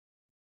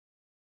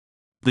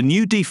The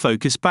new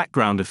defocus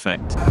background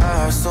effect.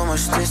 I have so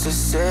much this to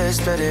say, it's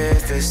better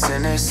if it's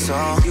in this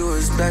song. You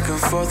was back and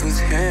forth with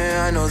him,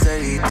 I know that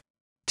he.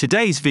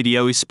 Today's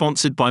video is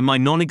sponsored by my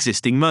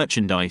non-existing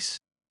merchandise.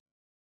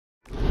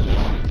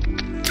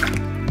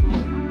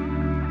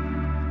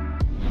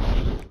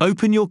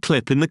 Open your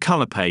clip in the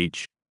color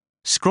page.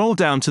 Scroll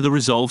down to the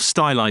Resolve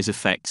Stylize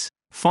effects,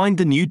 find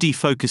the new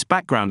defocus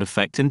background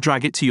effect and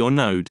drag it to your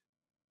node.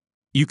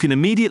 You can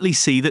immediately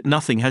see that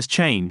nothing has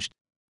changed.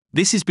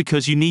 This is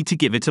because you need to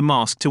give it a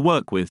mask to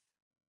work with.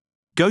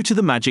 Go to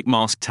the Magic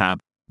Mask tab,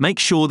 make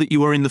sure that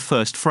you are in the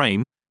first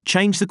frame,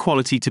 change the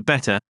quality to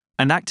better,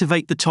 and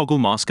activate the toggle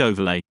mask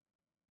overlay.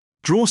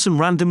 Draw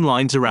some random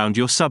lines around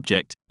your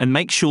subject, and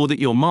make sure that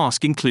your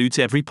mask includes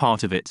every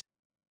part of it.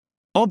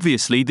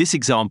 Obviously, this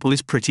example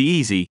is pretty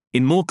easy.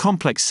 In more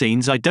complex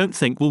scenes, I don't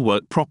think will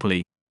work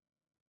properly.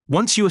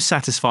 Once you are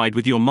satisfied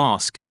with your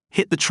mask,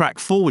 hit the track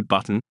forward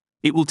button.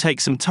 It will take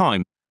some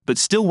time, but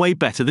still way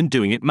better than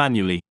doing it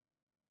manually.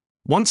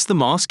 Once the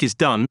mask is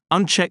done,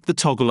 uncheck the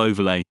toggle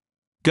overlay.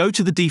 Go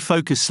to the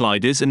defocus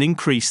sliders and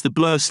increase the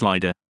blur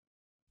slider.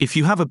 If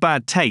you have a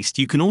bad taste,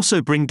 you can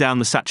also bring down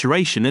the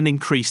saturation and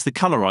increase the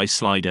colorize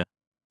slider.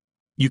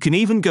 You can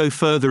even go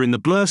further in the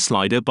blur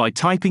slider by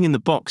typing in the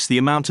box the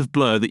amount of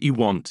blur that you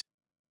want.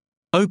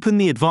 Open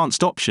the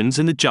advanced options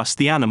and adjust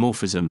the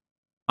anamorphism.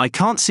 I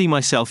can't see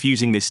myself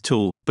using this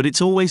tool, but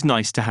it's always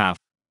nice to have.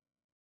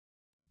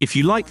 If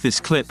you like this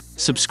clip,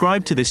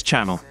 subscribe to this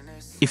channel.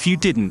 If you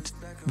didn't,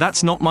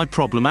 that's not my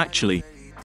problem actually.